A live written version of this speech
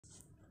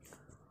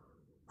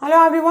Hello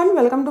everyone,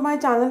 welcome to my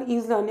channel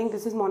Ease Learning.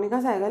 This is Monica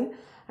Saigal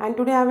and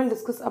today I will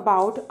discuss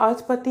about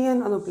अर्थपति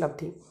and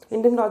अनुपलब्धि.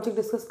 Indian logic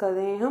discuss कर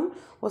रहे हैं हम,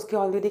 उसके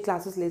already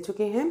classes ले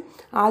चुके हैं.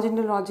 आज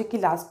इंडियन लॉजिक की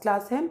लास्ट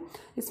क्लास है.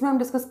 इसमें हम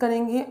डिस्कस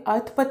करेंगे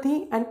अर्थपति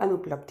एंड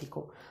अनुपलब्धि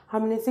को.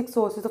 हमने 6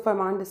 सोर्सेज ऑफ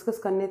प्रमाण डिस्कस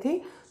करने थे,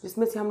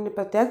 जिसमें से हमने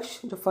प्रत्यक्ष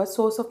जो फर्स्ट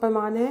सोर्स ऑफ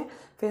प्रमाण है,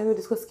 फिर हमने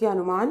डिस्कस किया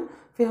अनुमान,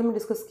 फिर हमने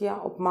डिस्कस किया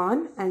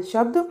उपमान एंड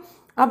शब्द.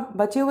 अब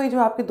बचे हुए जो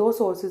आपके 2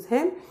 सोर्सेज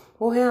हैं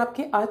वो हैं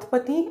आपके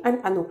अर्थपति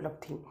एंड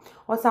अनुपलब्धि.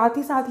 और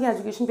साथ ही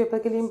एजुकेशन पेपर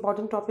के लिए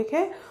इंपॉर्टेंट टॉपिक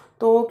है.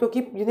 तो क्योंकि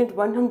यूनिट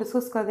 1 हम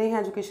डिस्कस कर रहे हैं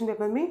एजुकेशन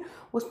पेपर में,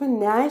 उसमें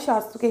न्याय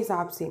शास्त्र के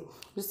हिसाब से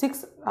जो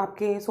 6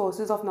 आपके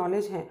सोर्सेज ऑफ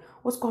नॉलेज हैं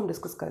उसको हम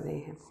डिस्कस कर रहे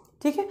हैं.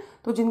 ठीक है,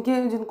 तो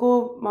जिनको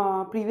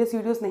प्रीवियस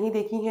वीडियोस नहीं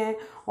देखी हैं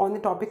और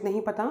उन्हें टॉपिक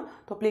नहीं पता,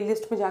 तो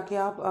प्लेलिस्ट में जाके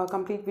आप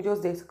कंप्लीट वीडियोस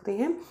देख सकते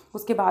हैं.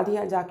 उसके बाद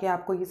ही जाके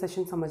आपको ये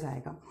सेशन समझ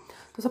आएगा.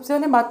 तो सबसे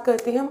पहले बात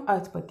करते हैं हम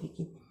अर्थपति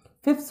की.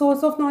 5th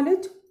source of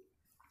knowledge.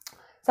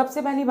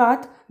 सबसे पहली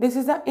बात, this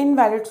is the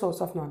invalid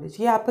source of knowledge.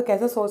 ये आपका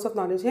कैसा सोर्स ऑफ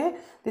नॉलेज है?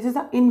 This is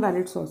the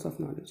invalid source of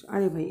knowledge.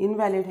 अरे भाई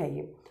इनवैलिड है,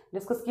 ये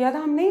डिस्कस किया था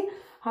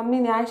हमने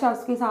न्याय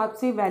शास्त्र के हिसाब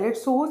से valid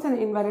source and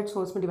invalid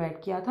source में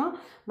डिवाइड किया था.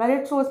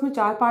 वैलिड सोर्स में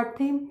 4 पार्ट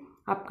थे.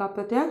 आपका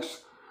प्रत्यक्ष,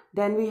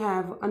 देन वी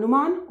हैव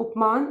अनुमान,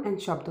 उपमान एंड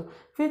शब्द.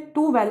 फिर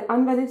 2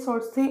 अनवैलिड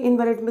सोर्स थे.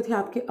 इनवैलिड में थे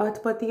आपके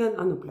अर्थपति एंड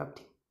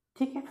अनुपलब्धि.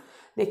 ठीक है,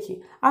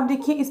 देखिए अब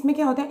देखिए इसमें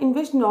क्या होता है. इन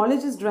विच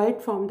knowledge is derived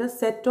from the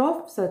set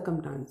of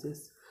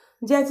circumstances.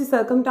 जैसी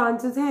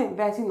सर्कमस्टांसेस हैं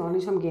वैसी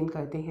नॉलेज हम गेन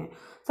करते हैं.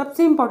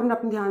 सबसे इंपॉर्टेंट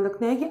अपने ध्यान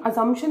रखना है कि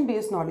अजम्पशन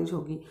बेस्ड नॉलेज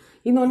होगी.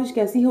 ये नॉलेज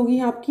कैसी होगी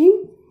आपकी?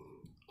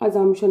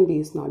 Assumption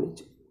based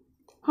knowledge.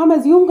 हम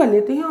अज्यूम कर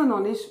लेते हैं, और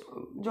नॉलेज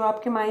जो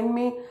आपके माइंड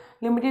में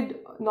लिमिटेड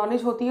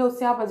नॉलेज होती है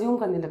उससे आप अज्यूम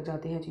करने लग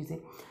जाते हैं चीज़ें.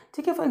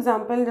 ठीक है, फॉर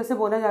एग्जांपल जैसे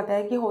बोला जाता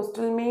है कि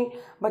हॉस्टल में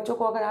बच्चों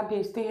को अगर आप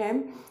भेजते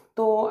हैं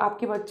तो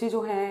आपके बच्चे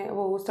जो हैं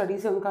वो स्टडी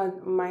से उनका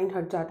माइंड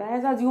हट जाता है.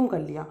 ऐसा अज्यूम कर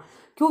लिया.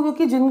 क्यों?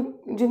 क्योंकि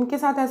जिनके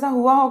साथ ऐसा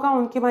हुआ होगा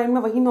उनके माइंड में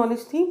वही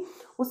नॉलेज थी,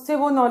 उससे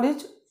वो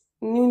नॉलेज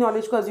न्यू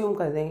नॉलेज को अज्यूम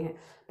कर रहे हैं.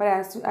 पर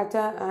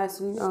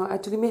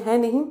एक्चुअली में है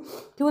नहीं.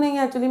 क्यों नहीं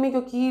है एक्चुअली में?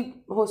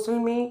 क्योंकि हॉस्टल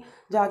में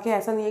जाके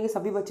ऐसा नहीं है कि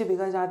सभी बच्चे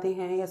बिगड़ जाते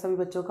हैं या सभी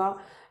बच्चों का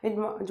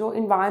जो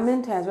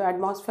इन्वायरमेंट है, जो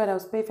एटमॉस्फेयर है,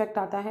 उस पर इफेक्ट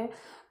आता है.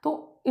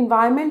 तो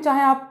इन्वायरमेंट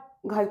चाहे आप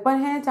घर पर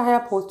हैं चाहे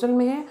आप हॉस्टल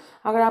में हैं,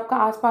 अगर आपका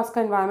आसपास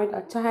का इन्वायरमेंट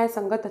अच्छा है,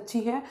 संगत अच्छी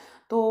है,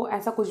 तो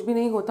ऐसा कुछ भी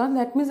नहीं होता.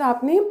 दैट मीन्स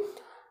आपने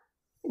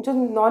जो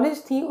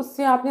नॉलेज थी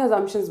उससे आपने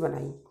अजम्पशंस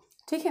बनाई.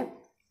 ठीक है,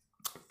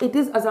 it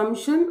is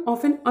assumption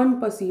of N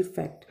अनपर्सीव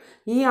fact.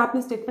 ये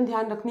आपने स्टेटमेंट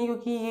ध्यान रखनी है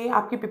क्योंकि ये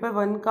आपके पेपर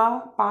 1 का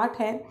पार्ट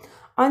है.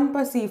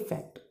 अनपर्सीव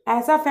फैक्ट,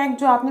 ऐसा फैक्ट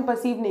जो आपने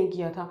परसीव नहीं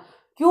किया था.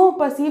 क्यों?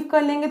 परसीव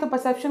कर लेंगे तो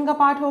परसेप्शन का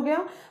पार्ट हो गया.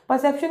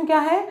 परसेप्शन क्या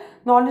है?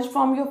 Knowledge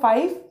from your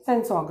 5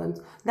 sense organs.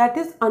 That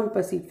is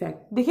अनपर्सीव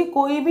fact. देखिए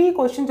कोई भी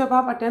क्वेश्चन जब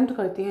आप अटेम्प्ट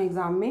करते हैं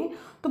एग्जाम में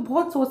तो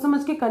बहुत सोच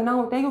समझ के करना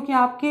होता है, क्योंकि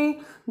आपके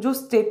जो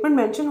स्टेटमेंट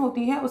मेंशन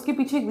होती है उसके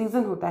पीछे एक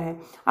रीज़न होता है.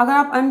 अगर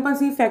आप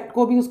अनपर्सीव फैक्ट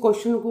को भी, उस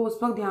क्वेश्चन को उस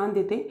वक्त ध्यान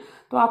देते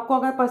तो आपको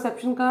अगर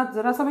परसेप्शन का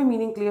ज़रा सा भी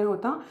मीनिंग क्लियर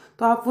होता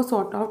तो आप वो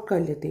सॉर्ट आउट कर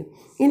लेते.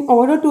 In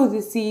order to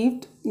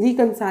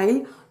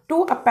reconcile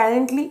to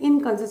apparently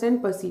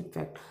inconsistent perceive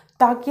fact,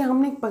 ताकि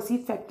हमने एक परसीव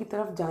फैक्ट की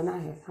तरफ जाना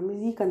है,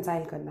 हमें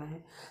रिकंसाइल करना है.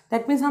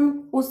 दैट मीन्स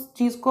हम उस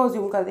चीज़ को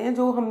अज्यूम कर रहे हैं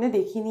जो हमने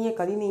देखी नहीं है,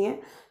 करी नहीं है,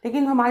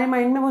 लेकिन हमारे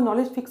माइंड में वो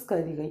नॉलेज फिक्स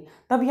कर दी गई,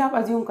 तभी आप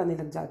अज्यूम करने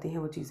लग जाते हैं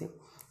वो चीज़ें.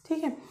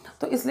 ठीक है,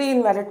 तो इसलिए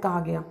इनवैलिड कहा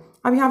गया.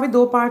 अब यहाँ पे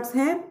 2 पार्ट्स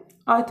हैं,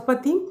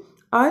 अर्थपति,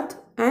 अर्थ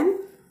एंड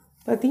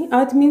पति.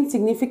 अर्थ मीन्स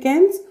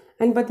सिग्निफिकेंस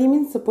एंड पति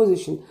means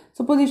supposition.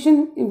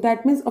 Supposition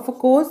that means of a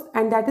course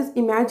and that is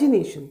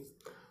imagination.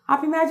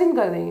 आप इमेजिन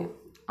कर रहे हैं,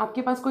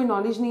 आपके पास कोई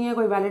नॉलेज नहीं है,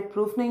 कोई वैलिड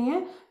प्रूफ नहीं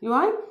है, you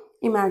are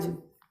imagine.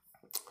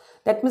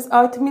 That means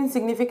earth means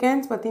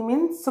significance, पति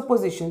मीन्स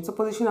सपोजिशन.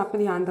 सपोजिशन आपको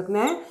ध्यान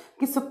रखना है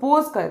कि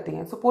सपोज करते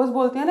हैं, सपोज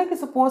बोलते हैं ना कि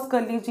सपोज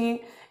कर लीजिए,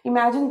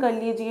 इमेजिन कर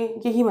लीजिए,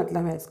 यही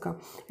मतलब है इसका.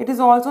 It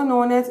is also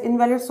known as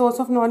invalid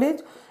source of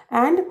knowledge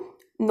and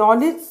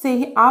knowledge से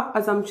ही आप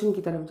अजम्पशन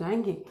की तरफ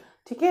जाएंगे.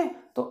 ठीक है,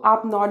 तो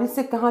आप नॉलेज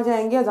से कहाँ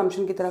जाएंगे?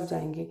 अजम्पशन की तरफ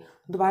जाएंगे.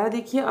 दोबारा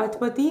देखिए,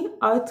 अर्थपति,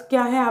 अर्थ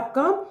क्या है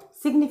आपका?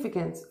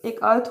 सिग्निफिकेंस. एक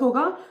अर्थ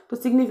होगा तो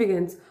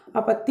significance.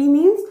 अपत्ति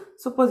means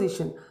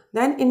सुपोजिशन.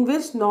 Then in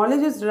which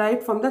knowledge is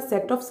derived from the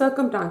set of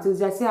circumstances.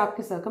 जैसे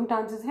आपके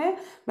सर्कमस्टांसेस है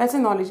वैसे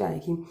नॉलेज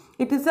आएगी.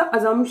 It is the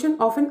assumption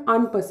of N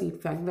अनपर्सीव्ड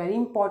fact. Very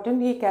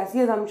important, ये कैसी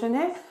अजम्पशन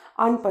है?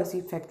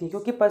 अनपर्सीव फैक्ट की,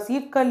 क्योंकि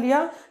परसीव कर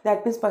लिया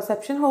दैट मीन्स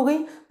परसेप्शन हो गई.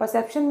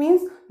 Perception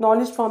means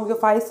knowledge from your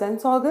 5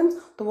 sense organs,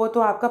 तो वो तो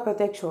आपका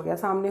प्रत्यक्ष हो गया,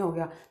 सामने हो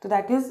गया, तो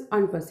दैट इज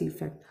अनपर्सीव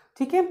फैक्ट.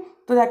 ठीक है,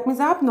 तो दैट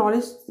मीन्स आप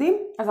नॉलेज से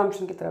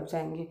अजम्पशन की तरफ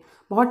जाएंगे.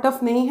 बहुत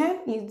टफ नहीं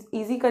है,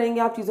 ईजी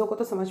करेंगे आप चीज़ों को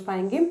तो समझ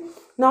पाएंगे.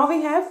 Now we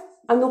have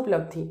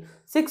अनुपलब्धि.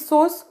 6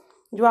 सोर्स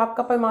जो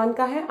आपका प्रमाण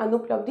का है,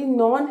 अनुपलब्धि,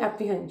 नॉन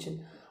एप्रीहेंशन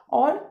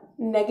और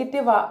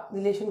नेगेटिव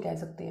रिलेशन कह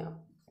सकते हैं आप.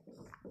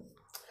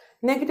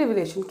 नेगेटिव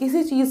रिलेशन,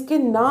 किसी चीज़ के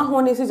ना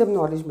होने से जब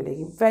नॉलेज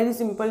मिलेगी। वेरी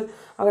सिंपल,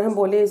 अगर हम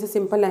बोले इसे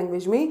सिंपल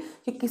लैंग्वेज में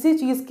कि किसी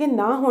चीज़ के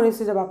ना होने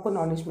से जब आपको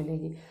नॉलेज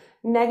मिलेगी।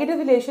 नेगेटिव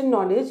रिलेशन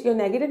नॉलेज या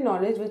negative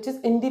knowledge which is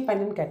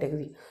independent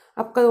category.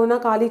 अब कोरोना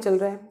काल ही चल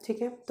रहा है,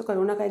 ठीक है, तो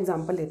कोरोना का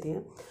एग्जाम्पल लेते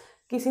हैं।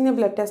 किसी ने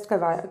ब्लड टेस्ट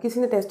करवाया, किसी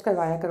ने टेस्ट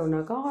करवाया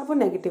कोरोना का और वो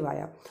नेगेटिव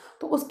आया,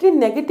 तो उसके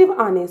नेगेटिव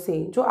आने से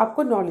जो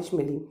आपको knowledge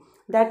milli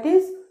that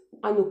is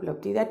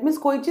अनुपलब्धि। That means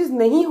कोई चीज़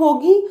नहीं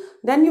होगी,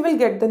 then you will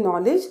get the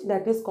knowledge,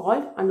 that is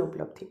called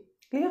अनुपलब्धि।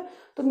 Clear?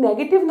 तो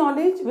negative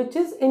knowledge which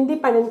is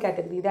independent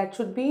category, that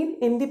should be in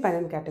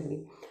independent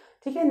category.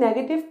 ठीक है,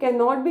 negative can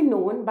not be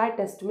known by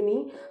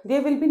testimony,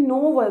 there will be no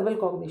verbal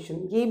cognition.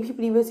 ये भी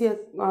previous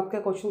year आपका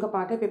question का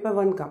part है paper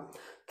 1 का।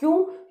 क्यों?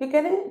 ये कह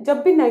रहे हैं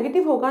जब भी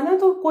नेगेटिव होगा ना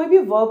तो कोई भी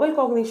वर्बल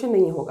कॉग्निशन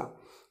नहीं होगा,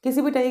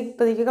 किसी भी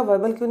तरीके का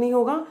वर्बल क्यों नहीं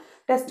होगा?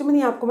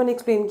 टेस्टमनी आपको मैंने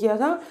एक्सप्लेन किया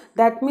था,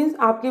 दैट मीन्स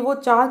आपके वो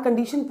 4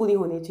 कंडीशन पूरी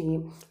होनी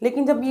चाहिए,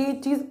 लेकिन जब ये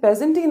चीज़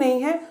प्रेजेंट ही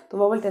नहीं है तो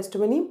वर्बल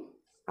टेस्टमनी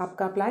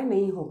आपका अप्लाई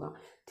नहीं होगा।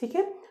 ठीक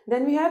है,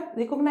 then we have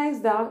recognise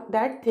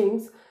that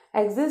things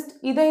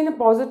exist either in a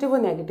positive और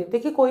नेगेटिव।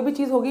 देखिए कोई भी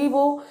चीज़ होगी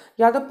वो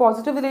या तो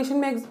पॉजिटिव रिलेशन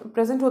में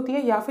प्रेजेंट होती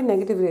है या फिर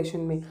नेगेटिव रिलेशन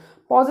में।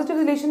 पॉजिटिव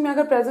रिलेशन में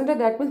अगर प्रेजेंट है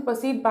that means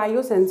perceived by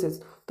your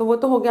senses, तो वो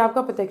तो हो गया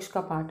आपका प्रत्यक्ष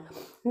का पार्ट।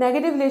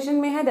 नेगेटिव रिलेशन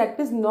में है that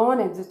means non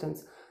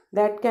existence,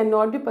 that can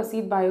not be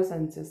perceived by your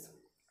senses,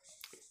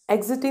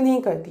 exist ही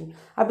नहीं करती।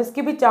 अब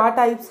इसके भी 4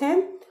 टाइप्स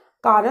हैं,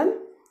 कारण,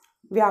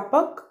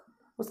 व्यापक,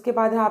 उसके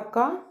बाद है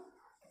आपका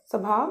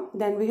स्वभाव,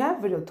 देन वी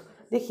हैव विरुद्ध।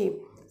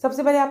 देखिए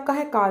सबसे पहले आपका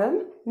है कारण,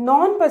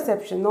 नॉन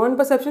परसेप्शन। नॉन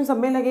परसेप्शन सब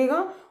में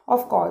लगेगा,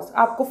 ऑफ कोर्स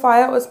आपको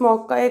फायर और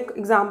स्मोक का एक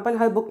एग्जांपल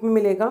हर बुक में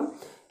मिलेगा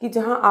कि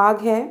जहाँ आग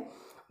है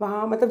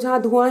वहाँ, मतलब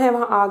जहाँ धुआं है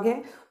वहाँ आग है,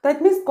 तो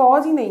इट मीन्स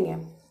कॉज ही नहीं है।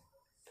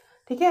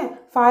 ठीक है,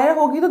 फायर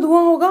होगी तो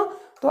धुआं होगा,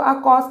 तो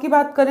आप कॉज की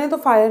बात करें तो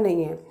फायर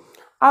नहीं है।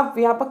 अब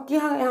व्यापक की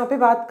यहाँ पे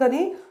बात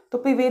करें तो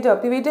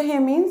प्रिवेटर है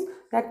मीन्स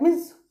दैट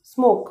मीन्स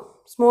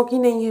स्मोक ही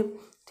नहीं है।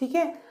 ठीक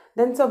है,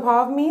 देन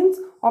स्वभाव means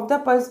of the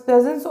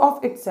presence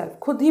of itself,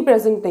 खुद ही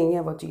प्रेजेंट नहीं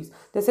है वो चीज़।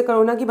 जैसे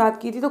कोरोना की बात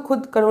की थी तो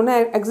खुद कोरोना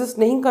एग्जिस्ट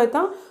नहीं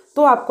करता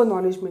तो आपको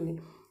नॉलेज मिली।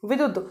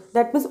 विरुद्ध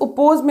दैट मीन्स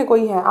अपोज में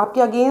कोई है,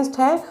 आपके अगेंस्ट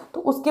है,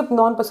 तो उसके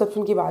नॉन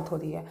परसेप्शन की बात हो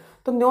रही है।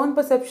 तो नॉन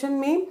परसेप्शन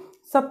में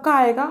सबका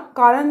आएगा,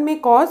 कारण में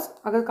कॉज,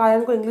 अगर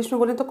कारण को इंग्लिश में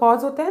बोले तो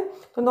कॉज होता है,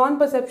 तो नॉन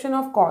परसेप्शन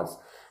ऑफ कॉज।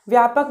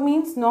 व्यापक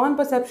मीन्स नॉन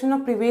परसेप्शन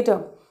ऑफ प्रिवेटर।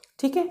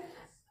 ठीक है,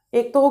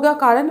 एक तो हो गया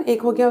कारण,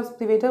 एक हो गया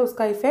प्रिवेटर,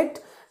 उसका इफेक्ट।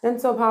 देन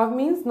स्वभाव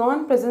means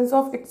non presence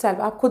of itself,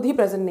 आप खुद ही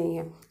प्रेजेंट नहीं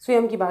है,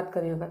 स्वयं की बात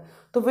करें अगर।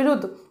 तो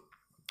विरुद्ध,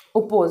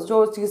 ओपोज,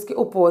 जो चीज़ के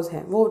ओपोज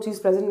है वो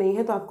चीज़ प्रेजेंट नहीं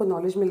है तो आपको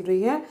नॉलेज मिल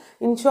रही है।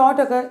 इन शॉर्ट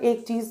अगर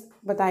एक चीज़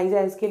बताई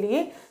जाए इसके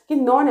लिए कि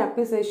नॉन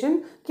एप्रिसिएशन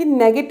की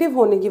नेगेटिव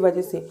होने की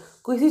वजह से,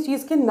 किसी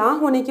चीज़ के ना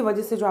होने की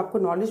वजह से जो आपको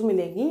नॉलेज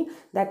मिलेगी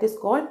दैट इज़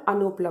कॉल्ड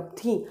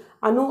अनुपलब्धि।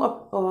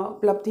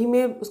 अनुपलब्धि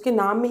में उसके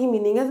नाम में ही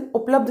मीनिंग है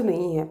उपलब्ध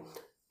नहीं है,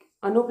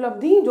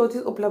 अनुपलब्धि जो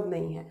चीज़ उपलब्ध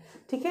नहीं है।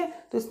 ठीक है,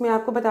 तो इसमें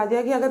आपको बता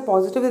दिया कि अगर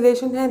पॉजिटिव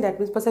रिलेशन है दैट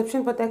मीन्स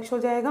परसेप्शन प्रत्यक्ष हो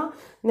जाएगा,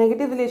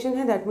 नेगेटिव रिलेशन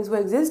है दैट मीन्स वो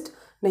एग्जिस्ट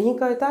नहीं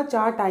करता।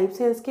 4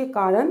 टाइप्स हैं इसके,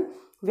 कारण,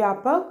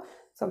 व्यापक,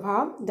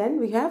 स्वभाव, देन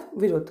वी हैव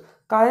विरुद्ध।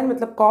 कारण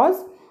मतलब कॉज,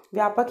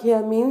 व्यापक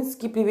हियर मीन्स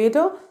की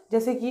प्रिवेटर,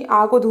 जैसे कि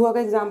आग और धुआं का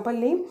एग्जाम्पल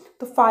लें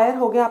तो फायर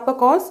हो गया आपका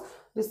कॉज,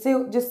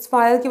 जिस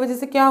फायर की वजह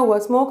से क्या हुआ,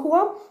 स्मोक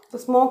हुआ, तो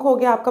स्मोक हो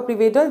गया आपका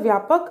प्रिवेटर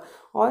व्यापक।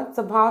 और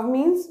स्वभाव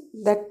मीन्स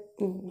दैट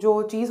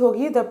जो चीज़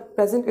होगी द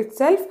प्रेजेंट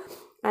इटसेल्फ,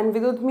 एंड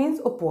विरुद्ध मीन्स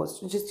अपोज,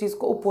 जिस चीज़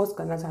को अपोज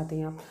करना चाहते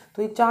हैं आप।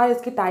 तो ये 4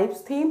 इसके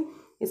टाइप्स थे,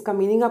 इसका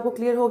मीनिंग आपको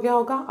क्लियर हो गया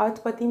होगा।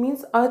 अर्थपति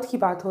मीन्स अर्थ की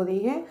बात हो रही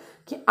है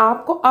कि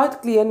आपको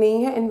अर्थ क्लियर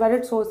नहीं है,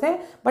 इनवैलिड सोर्स है,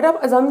 बट आप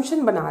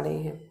अजम्पशन बना रहे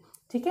हैं।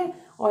 ठीक है,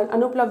 और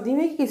अनुपलब्धि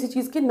में किसी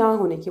चीज़ के ना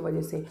होने की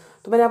वजह से।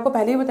 तो मैंने आपको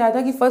पहले ही बताया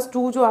था कि फर्स्ट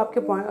 2 जो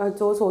आपके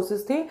जो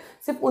सोर्सेज थे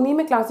सिर्फ उन्हीं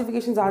में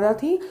क्लासिफिकेशन ज़्यादा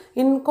थी,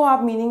 इनको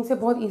आप मीनिंग से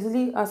बहुत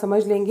ईजिली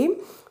समझ लेंगे।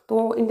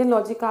 तो इंडियन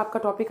लॉजिक का आपका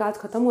टॉपिक आज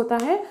खत्म होता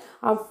है।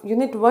 अब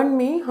यूनिट 1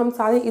 में हम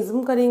सारे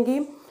इज्म करेंगे,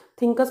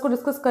 थिंकर्स को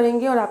डिस्कस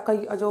करेंगे और आपका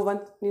जो 1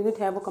 यूनिट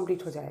है वो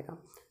कंप्लीट हो जाएगा।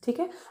 ठीक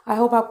है, आई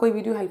होप आपको ये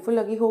वीडियो हेल्पफुल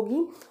लगी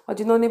होगी, और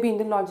जिन्होंने भी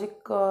इंडियन लॉजिक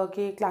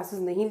के क्लासेस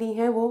नहीं ली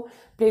हैं वो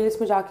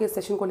प्लेलिस्ट में जाके इस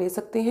सेशन को ले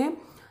सकते हैं,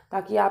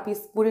 ताकि आप इस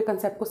पूरे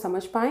कंसेप्ट को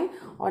समझ पाएँ।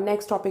 और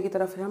नेक्स्ट टॉपिक की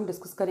तरफ फिर हम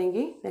डिस्कस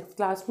करेंगे नेक्स्ट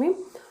क्लास में।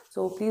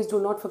 So please do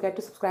not forget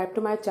to subscribe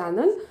to my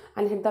channel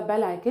and hit the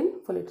bell icon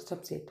for latest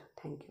update.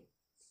 Thank you.